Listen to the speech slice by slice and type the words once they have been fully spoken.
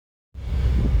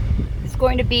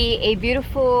going to be a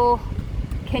beautiful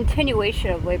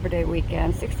continuation of Labor Day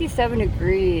weekend. 67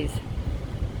 degrees,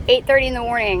 8:30 in the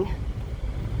morning.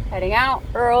 Heading out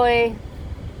early,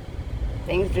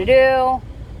 things to do.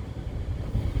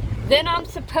 Then I'm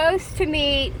supposed to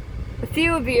meet a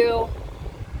few of you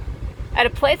at a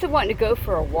place I've wanted to go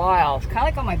for a while. It's kind of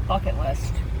like on my bucket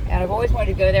list, and I've always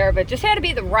wanted to go there, but just had to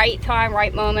be the right time,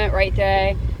 right moment, right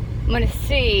day. I'm going to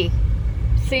seeing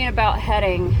about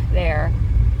heading there.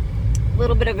 A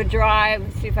little bit of a drive,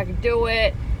 see if I can do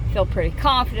it. Feel pretty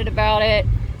confident about it.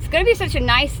 It's going to be such a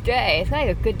nice day. It's like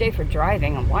a good day for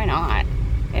driving, and why not?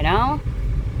 You know?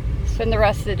 Spend the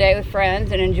rest of the day with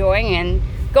friends and enjoying and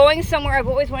going somewhere I've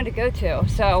always wanted to go to.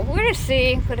 So we're going to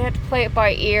see. I'm going to have to play it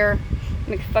by ear.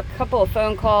 Make a couple of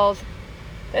phone calls.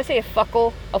 Did I say a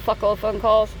fuckle? A fuckle of phone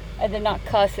calls? I did not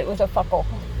cuss. It was a fuckle.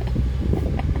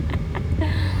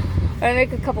 I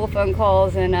make a couple of phone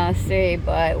calls and see.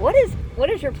 But what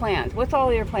is your plans? What's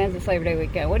all your plans this Labor Day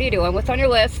weekend? What are you doing? What's on your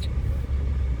list?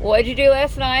 What did you do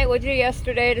last night? What did you do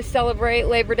yesterday to celebrate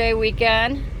Labor Day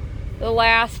weekend? The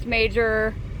last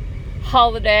major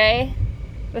holiday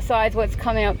besides what's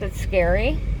coming up that's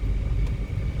scary.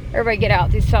 Everybody get out,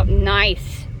 do something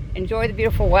nice. Enjoy the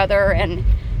beautiful weather. And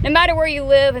no matter where you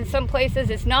live, in some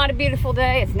places it's not a beautiful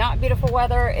day, it's not beautiful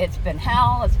weather, it's been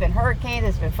hell, it's been hurricanes,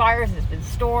 it's been fires, it's been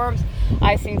storms.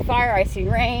 I've seen fire, I've seen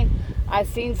rain, I've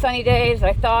seen sunny days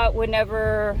I thought would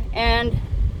never end.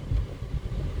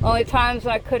 Only times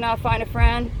I could not find a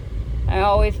friend, I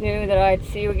always knew that I'd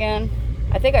see you again.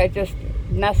 I think I just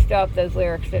messed up those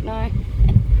lyrics, didn't I?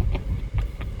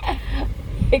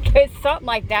 Because something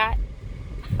like that.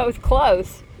 I was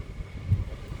close.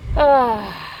 You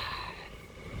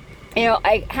know,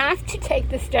 I have to take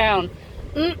this down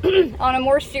on a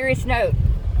more serious note.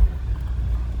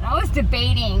 I was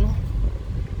debating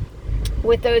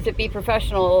with those that be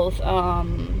professionals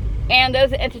and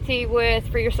those entity with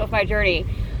Free Yourself My Journey.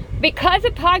 Because a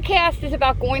podcast is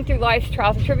about going through life's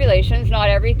trials and tribulations, not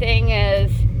everything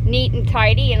is neat and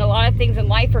tidy, and a lot of things in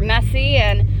life are messy,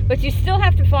 but you still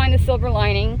have to find the silver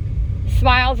lining,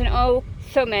 smiles, and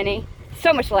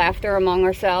so much laughter among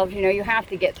ourselves. You know, you have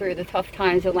to get through the tough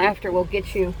times, and laughter will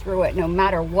get you through it no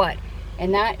matter what,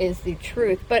 and that is the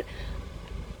truth. But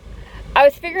I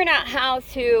was figuring out how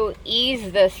to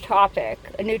ease this topic,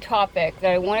 a new topic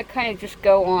that I want to kind of just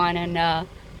go on and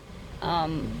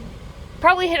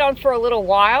probably hit on for a little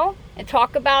while and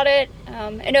talk about it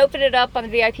and open it up on the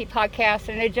VIP podcast.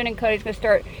 And I know Jen and Cody's going to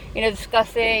start,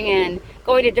 discussing and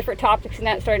going to different topics and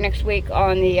that starting next week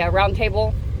on the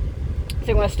roundtable. So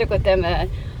I'm going to stick with them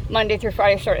Monday through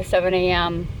Friday, start at 7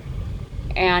 a.m.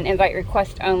 and invite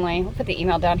request only. I'll put the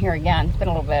email down here again. It's been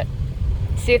a little bit.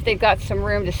 See if they've got some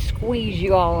room to squeeze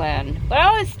you all in. But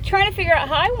I was trying to figure out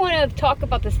how I want to talk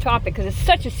about this topic because it's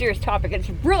such a serious topic. It's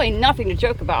really nothing to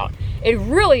joke about. It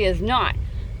really is not.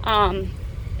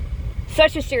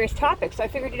 Such a serious topic. So I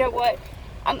figured, you know what?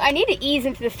 I need to ease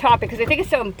into this topic because I think it's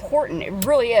so important. It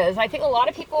really is. I think a lot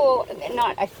of people,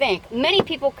 many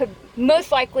people could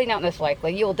most likely, not most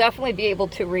likely, you'll definitely be able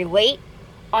to relate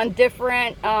on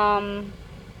different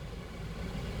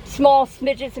small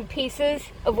smidgets and pieces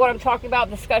of what I'm talking about,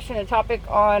 discussion and topic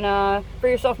on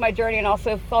Free Yourself My Journey, and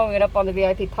also following it up on the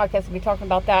VIP podcast. We'll be talking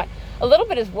about that a little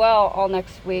bit as well all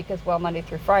next week as well, Monday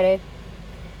through Friday.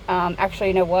 Actually,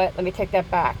 you know what? Let me take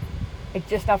that back. It's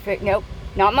just nope,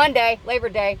 not Monday, Labor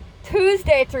Day.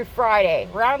 Tuesday through Friday,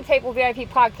 Roundtable VIP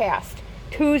podcast.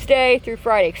 Tuesday through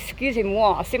Friday. Excuse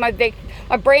me, see, my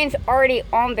brain's already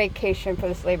on vacation for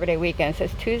this Labor Day weekend. It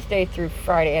says Tuesday through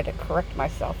Friday. I had to correct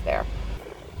myself there.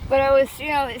 But I was,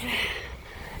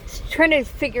 trying to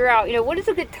figure out, what is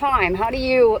a good time? How do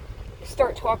you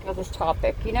start talking about this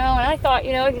topic, And I thought,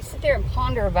 I could sit there and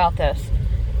ponder about this,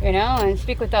 and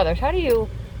speak with others. How do you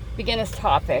begin this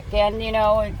topic? And,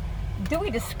 do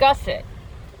we discuss it?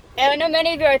 And I know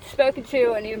many of you I've spoken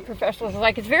to, and even professionals,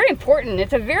 it's very important.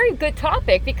 It's a very good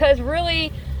topic because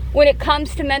really, when it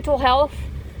comes to mental health,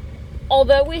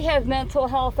 although we have mental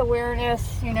health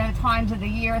awareness, times of the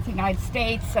year, the United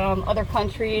States, other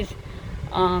countries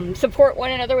support one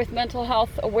another with mental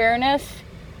health awareness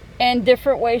in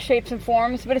different ways, shapes, and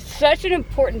forms. But it's such an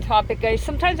important topic, guys.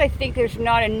 Sometimes I think there's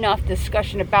not enough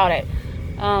discussion about it.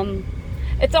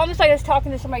 It's almost like I was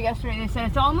talking to somebody yesterday. They said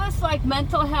it's almost like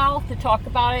mental health to talk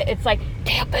about it. It's like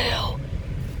taboo.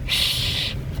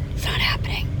 Shh, it's not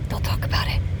happening. They'll talk about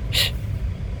it. Shh,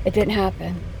 it didn't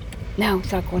happen. No,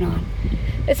 it's not going on.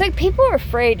 It's like people are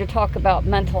afraid to talk about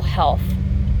mental health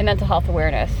and mental health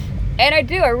awareness. And I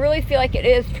really feel like it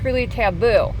is truly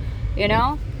taboo,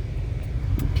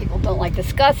 People don't like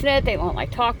discussing it. They don't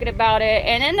like talking about it.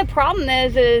 And then the problem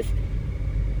is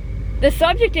the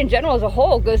subject in general as a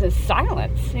whole goes in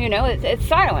silence. You know, it's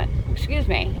silent, excuse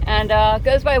me, and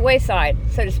goes by the wayside,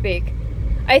 so to speak.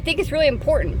 I think it's really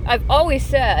important. I've always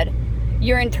said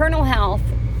your internal health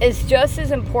is just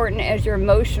as important as your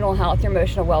emotional health, your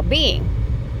emotional well-being.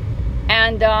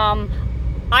 And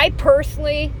I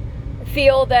personally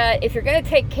feel that if you're going to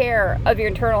take care of your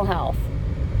internal health,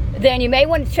 then you may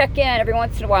want to check in every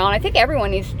once in a while. And I think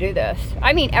everyone needs to do this.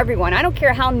 I mean, everyone. I don't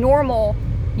care how normal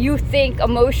you think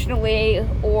emotionally,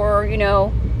 or, you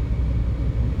know,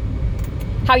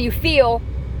 how you feel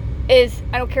is,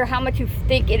 I don't care how much you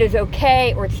think it is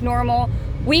okay or it's normal.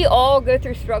 We all go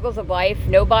through struggles of life.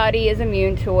 Nobody is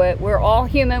immune to it. We're all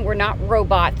human. We're not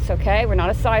robots, okay? We're not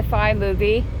a sci-fi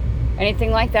movie,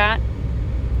 anything like that.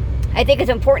 I think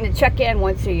it's important to check in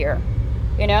once a year,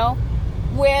 you know,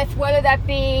 with whether that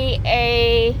be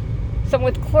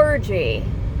someone with clergy,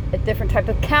 a different type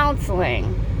of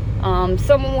counseling,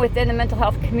 someone within the mental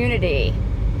health community.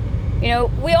 You know,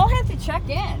 we all have to check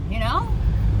in, you know,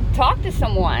 talk to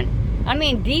someone. I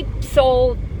mean, deep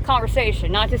soul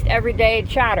conversation, not just everyday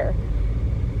chatter.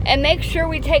 And make sure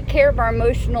we take care of our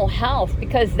emotional health,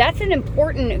 because that's an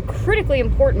important, critically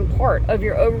important part of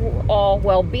your overall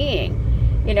well-being.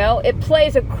 You know, it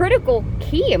plays a critical,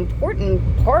 key, important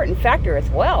part and factor as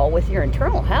well with your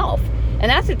internal health.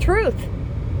 And that's the truth,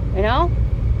 you know.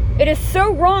 It is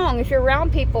so wrong if you're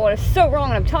around people, and it's so wrong,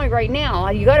 and I'm telling you right now,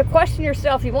 you got to question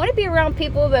yourself. You want to be around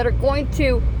people that are going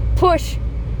to push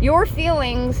your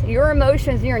feelings, your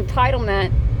emotions, your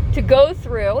entitlement to go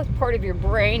through as part of your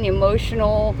brain, the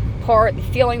emotional part, the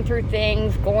feeling through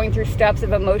things, going through steps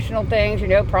of emotional things, you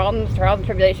know, problems, trials, and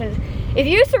tribulations. If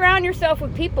you surround yourself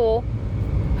with people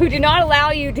who do not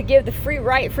allow you to give the free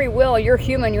will, you're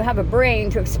human, you have a brain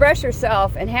to express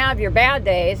yourself and have your bad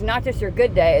days, not just your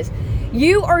good days,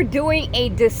 you are doing a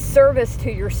disservice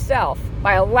to yourself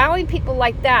by allowing people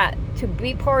like that to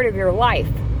be part of your life.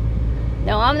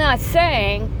 Now, I'm not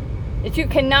saying that you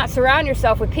cannot surround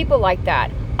yourself with people like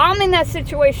that. I'm in that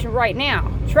situation right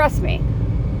now. Trust me.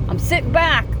 I'm sitting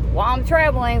back while I'm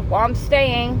traveling, while I'm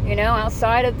staying, you know,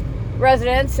 outside of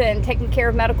residence and taking care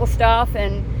of medical stuff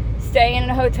and staying in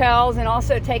hotels, and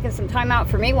also taking some time out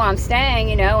for me while I'm staying,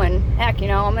 you know, and heck, you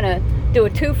know, I'm going to do a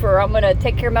twofer. I'm going to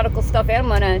take care of medical stuff, and I'm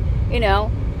going to, you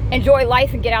know, enjoy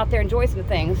life and get out there and enjoy some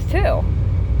things too.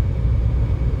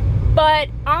 But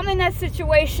I'm in that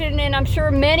situation, and I'm sure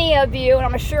many of you, and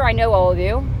I'm sure I know all of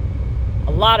you,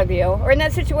 a lot of you, are in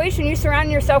that situation. You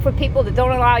surround yourself with people that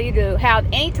don't allow you to have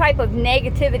any type of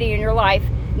negativity in your life,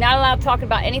 not allowed to talk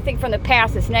about anything from the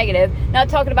past that's negative, not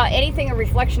talking about anything, a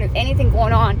reflection of anything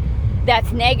going on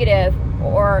that's negative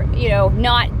or, you know,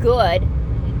 not good.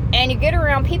 And you get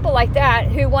around people like that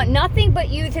who want nothing but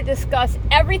you to discuss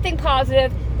everything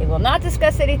positive. They will not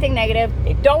discuss anything negative.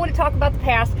 They don't want to talk about the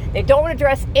past. They don't want to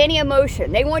address any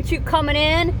emotion. They want you coming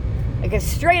in like a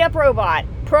straight up robot,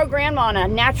 programmed on a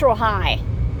natural high.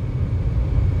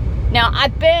 Now,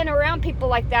 I've been around people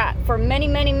like that for many,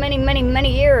 many, many, many,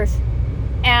 many years.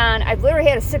 And I've literally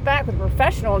had to sit back with a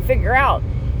professional and figure out,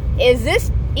 is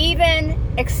this even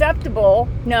acceptable?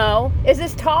 No. Is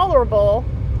this tolerable?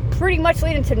 Pretty much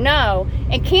leading to no.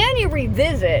 And can you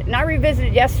revisit? And I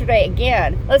revisited yesterday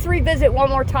again. Let's revisit one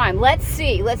more time. Let's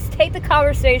see. Let's take the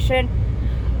conversation.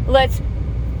 Let's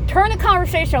turn the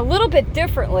conversation a little bit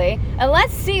differently. And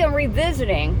let's see, I'm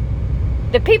revisiting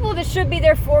the people that should be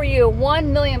there for you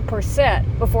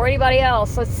 1,000,000% before anybody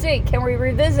else. Let's see. Can we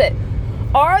revisit?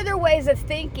 Are their ways of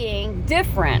thinking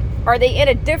different? Are they in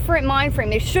a different mind frame?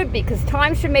 They should be, because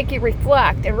time should make you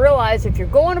reflect and realize if you're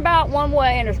going about one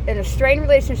way in a strained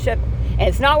relationship and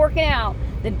it's not working out,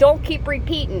 then don't keep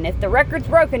repeating. If the record's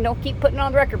broken, don't keep putting it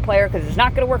on the record player, because it's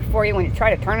not going to work for you when you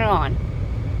try to turn it on.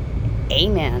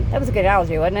 Amen. That was a good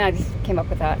analogy, wasn't it? I just came up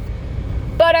with that.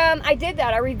 But I did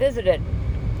that. I revisited.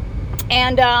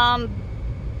 And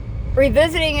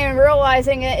revisiting and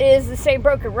realizing it is the same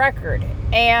broken record.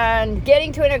 And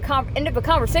getting to an end of a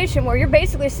conversation where you're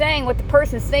basically saying what the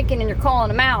person's thinking and you're calling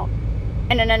them out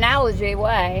in an analogy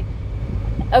way.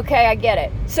 Okay, I get it.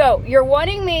 So you're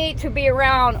wanting me to be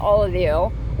around all of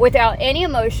you without any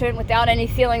emotion, without any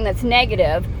feeling that's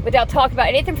negative, without talking about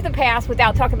anything from the past,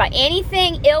 without talking about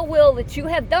anything ill will that you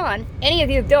have done, any of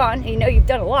you have done, and you know you've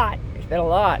done a lot. There's been a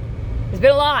lot. There's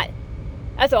been a lot.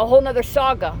 That's a whole nother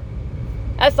saga.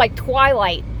 That's like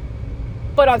Twilight,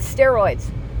 but on steroids.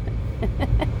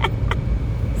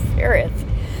 Serious.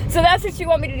 So that's what you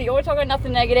want me to do. You want to talk about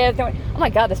nothing negative. Oh my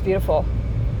God, that's beautiful.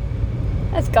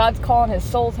 That's God's calling his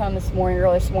souls home this morning,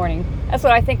 early this morning. That's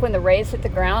what I think when the rays hit the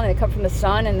ground and they come from the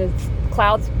sun and the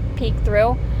clouds peek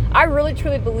through. I really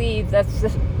truly believe that's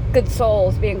just good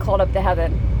souls being called up to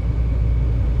heaven.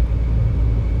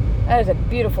 That is a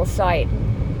beautiful sight.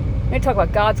 We talk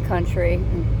about God's country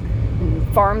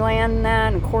and farmland and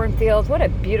that and cornfields. What a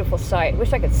beautiful sight.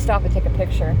 Wish I could stop and take a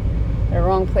picture. At the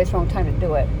wrong place, wrong time to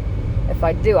do it. If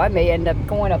I do, I may end up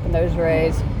going up in those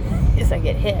rays as I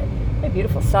get hit. What a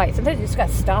beautiful sight. Sometimes you just got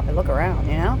to stop and look around,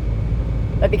 you know?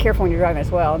 But be careful when you're driving as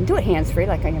well. And do it hands-free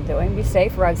like I am doing. Be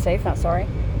safe, ride safe, not sorry.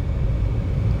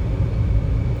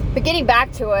 But getting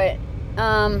back to it,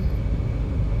 I'm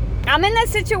in that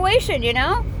situation, you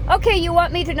know? Okay, you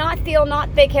want me to not feel, not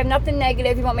think, have nothing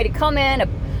negative. You want me to come in,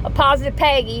 a positive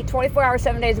Peggy, 24 hours,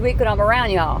 7 days a week when I'm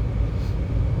around y'all.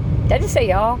 Did I just say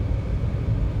y'all?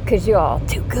 Because y'all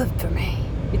too good for me.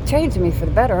 You're changing me for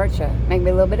the better, aren't you? Make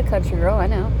me a little bit of country girl, I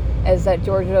know. As that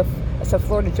Florida,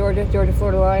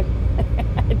 Florida line.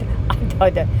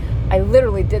 I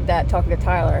literally did that talking to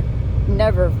Tyler.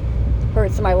 Never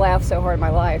heard somebody laugh so hard in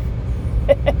my life.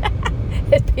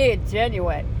 It's being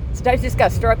genuine. Sometimes you just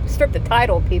got to strip the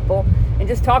title, people, and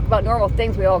just talk about normal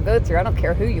things we all go through. I don't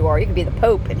care who you are. You can be the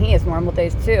Pope, and he has normal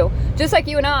days too. Just like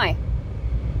you and I.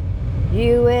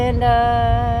 You and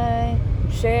I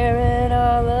sharing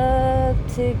our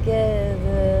love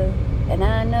together. And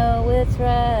I know it's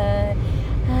right.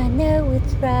 I know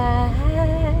it's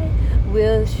right.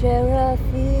 We'll share our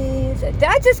fears. Did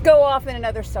I just go off in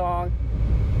another song?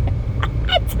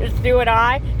 Just you and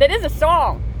I. That is a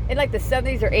song. In like the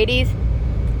 70s or 80s.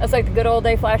 That's like the good old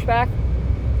day flashback.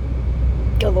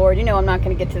 Good Lord, you know I'm not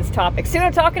going to get to this topic. See what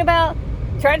I'm talking about?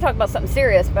 I'm trying to talk about something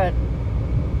serious, but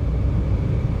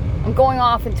I'm going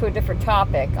off into a different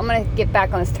topic. I'm going to get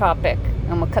back on this topic.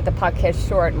 I'm going to cut the podcast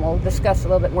short, and we'll discuss a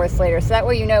little bit more later. So that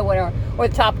way you know where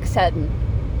the topic's heading.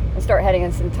 And start heading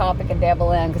into the topic and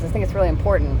dabble in, because I think it's really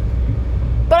important.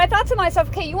 But I thought to myself,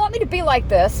 okay, you want me to be like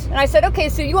this? And I said, okay,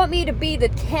 so you want me to be the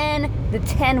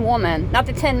 10 woman, not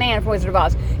the 10 man from Wizard of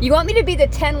Oz. You want me to be the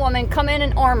 10 woman, come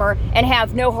in armor, and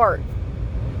have no heart.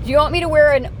 Do you want me to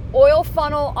wear an oil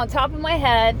funnel on top of my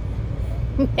head,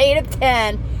 made of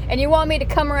 10, and you want me to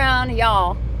come around,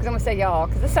 y'all, because I'm going to say y'all,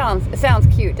 because it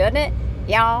sounds cute, doesn't it?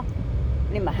 Y'all.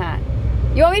 I need my hat.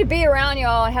 You want me to be around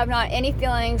y'all and have not any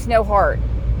feelings, no heart.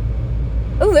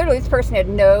 Oh, literally, this person had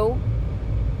no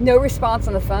response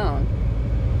on the phone.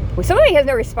 When somebody has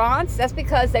no response, that's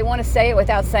because they want to say it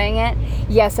without saying it.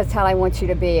 Yes, that's how I want you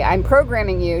to be. I'm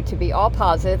programming you to be all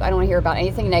positive. I don't want to hear about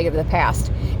anything negative of the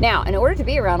past. Now, in order to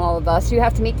be around all of us, you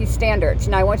have to meet these standards.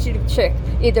 And I want you to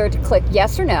either to click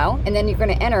yes or no, and then you're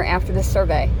going to enter after this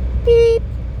survey. Beep.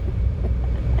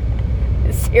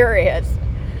 Serious.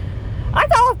 I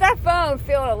got off that phone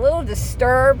feeling a little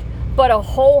disturbed, but a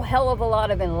whole hell of a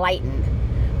lot of enlightened.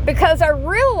 Because I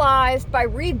realized by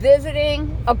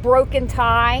revisiting a broken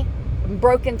ties,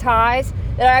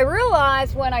 that I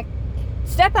realized when I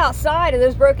step outside of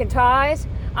those broken ties,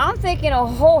 I'm thinking a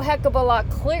whole heck of a lot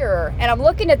clearer. And I'm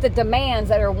looking at the demands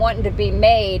that are wanting to be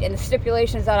made and the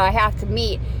stipulations that I have to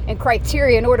meet and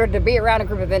criteria in order to be around a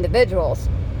group of individuals.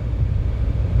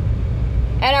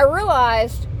 And I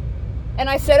realized, and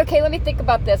I said, okay, let me think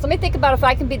about this. Let me think about if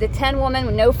I can be the 10 woman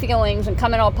with no feelings and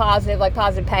coming all positive like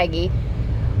Positive Peggy.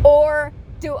 Or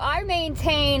do I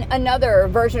maintain another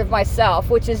version of myself,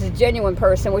 which is a genuine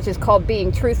person, which is called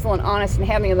being truthful and honest and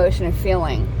having emotion and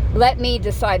feeling? Let me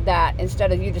decide that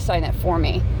instead of you deciding that for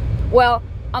me. Well,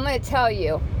 I'm going to tell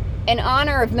you, in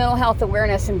honor of mental health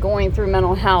awareness and going through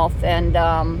mental health, and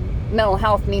mental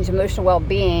health means emotional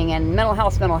well-being, and mental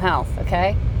health is mental health,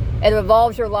 okay? It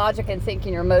involves your logic and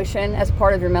thinking, your emotion as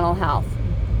part of your mental health.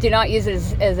 Do not use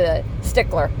it as a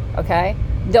stickler, okay?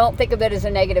 Don't think of it as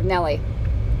a negative Nelly.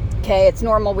 Okay, it's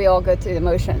normal, we all go through the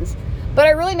emotions. But I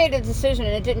really made a decision,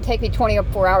 and it didn't take me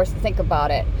 24 hours to think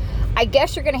about it. I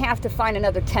guess you're going to have to find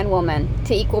another 10 women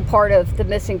to equal part of the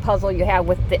missing puzzle you have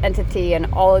with the entity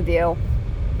and all of you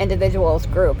individuals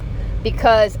group.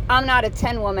 Because I'm not a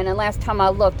 10 woman, and last time I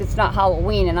looked, it's not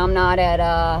Halloween, and I'm not at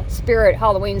a Spirit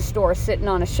Halloween store sitting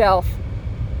on a shelf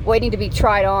waiting to be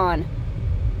tried on.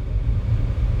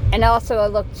 And also I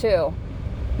look too.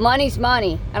 Money's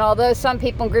money, and although some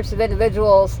people and groups of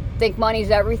individuals think money's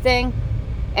everything,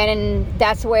 and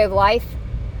that's the way of life,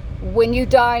 when you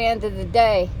die at the end of the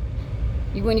day,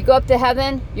 when you go up to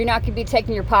heaven, you're not going to be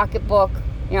taking your pocketbook,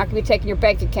 you're not going to be taking your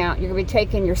bank account, you're going to be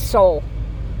taking your soul.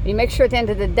 You make sure at the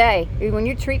end of the day, when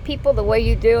you treat people the way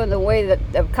you do and the way that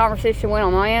the conversation went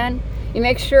on my end, you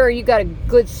make sure you got a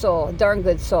good soul, a darn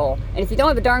good soul. And if you don't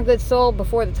have a darn good soul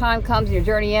before the time comes and your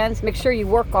journey ends, make sure you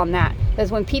work on that.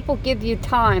 Because when people give you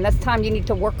time, that's time you need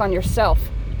to work on yourself.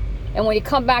 And when you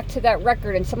come back to that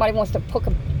record and somebody wants to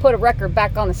put a record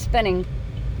back on the spinning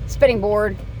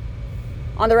board,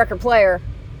 on the record player,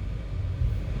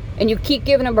 and you keep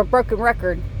giving them a broken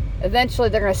record, Eventually,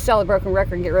 they're going to sell a broken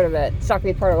record and get rid of it. It's not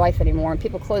going to be part of life anymore. And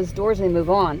people close doors and they move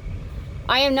on.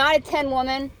 I am not a 10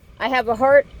 woman. I have a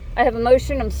heart. I have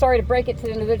emotion. I'm sorry to break it to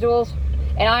the individuals.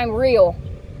 And I'm real.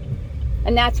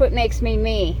 And that's what makes me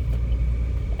me.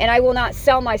 And I will not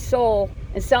sell my soul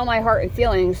and sell my heart and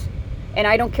feelings. And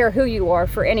I don't care who you are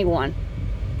for anyone.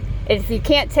 And if you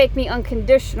can't take me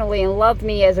unconditionally and love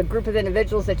me as a group of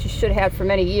individuals that you should have for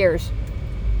many years,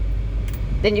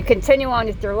 then you continue on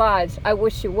with your lives. I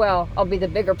wish you well. I'll be the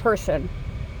bigger person.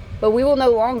 But we will no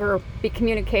longer be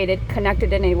connected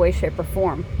in any way, shape, or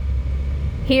form.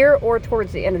 Here or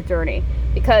towards the end of the journey.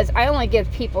 Because I only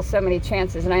give people so many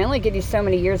chances, and I only give you so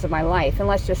many years of my life. And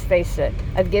let's just face it,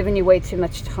 I've given you way too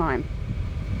much time.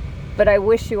 But I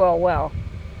wish you all well.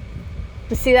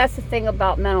 But see, that's the thing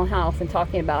about mental health and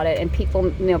talking about it, and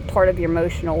people, part of your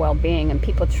emotional well-being, and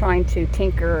people trying to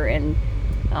tinker and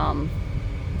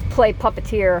play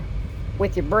puppeteer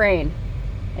with your brain.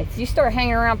 If you start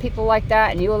hanging around people like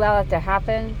that and you allow that to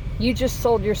happen, you just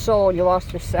sold your soul and you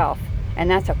lost yourself. And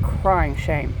that's a crying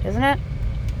shame, isn't it?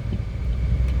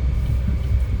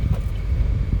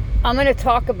 I'm going to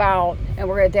talk about, and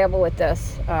we're going to dabble with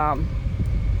this.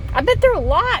 I've been through a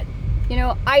lot.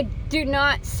 I do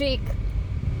not seek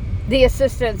the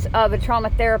assistance of a trauma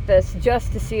therapist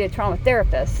just to see a trauma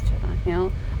therapist.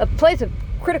 It plays a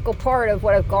critical part of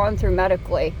what I've gone through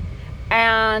medically,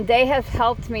 and they have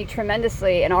helped me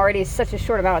tremendously in already such a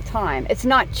short amount of time. It's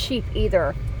not cheap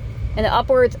either, in the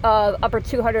upwards of upper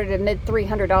 $200 to mid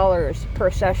 $300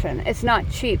 per session. It's not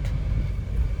cheap.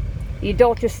 You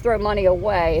don't just throw money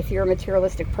away if you're a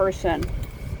materialistic person.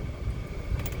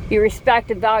 You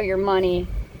respect and value your money,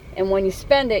 and when you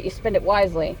spend it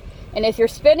wisely. And if you're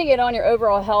spending it on your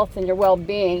overall health and your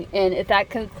well-being, and if that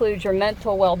concludes your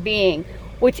mental well-being,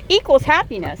 which equals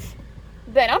happiness,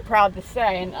 then I'm proud to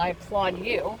say, and I applaud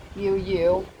you,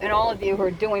 and all of you who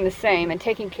are doing the same and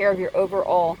taking care of your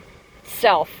overall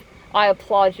self. I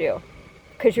applaud you,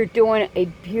 because you're doing a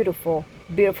beautiful,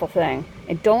 beautiful thing.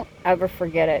 And don't ever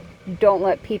forget it. Don't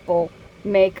let people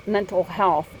make mental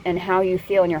health and how you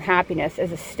feel and your happiness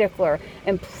as a stickler.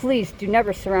 And please do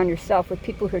never surround yourself with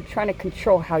people who are trying to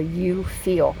control how you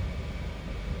feel.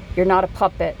 You're not a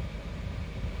puppet.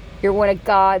 You're one of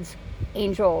God's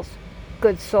angels,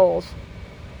 good souls.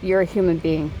 You're a human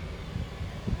being.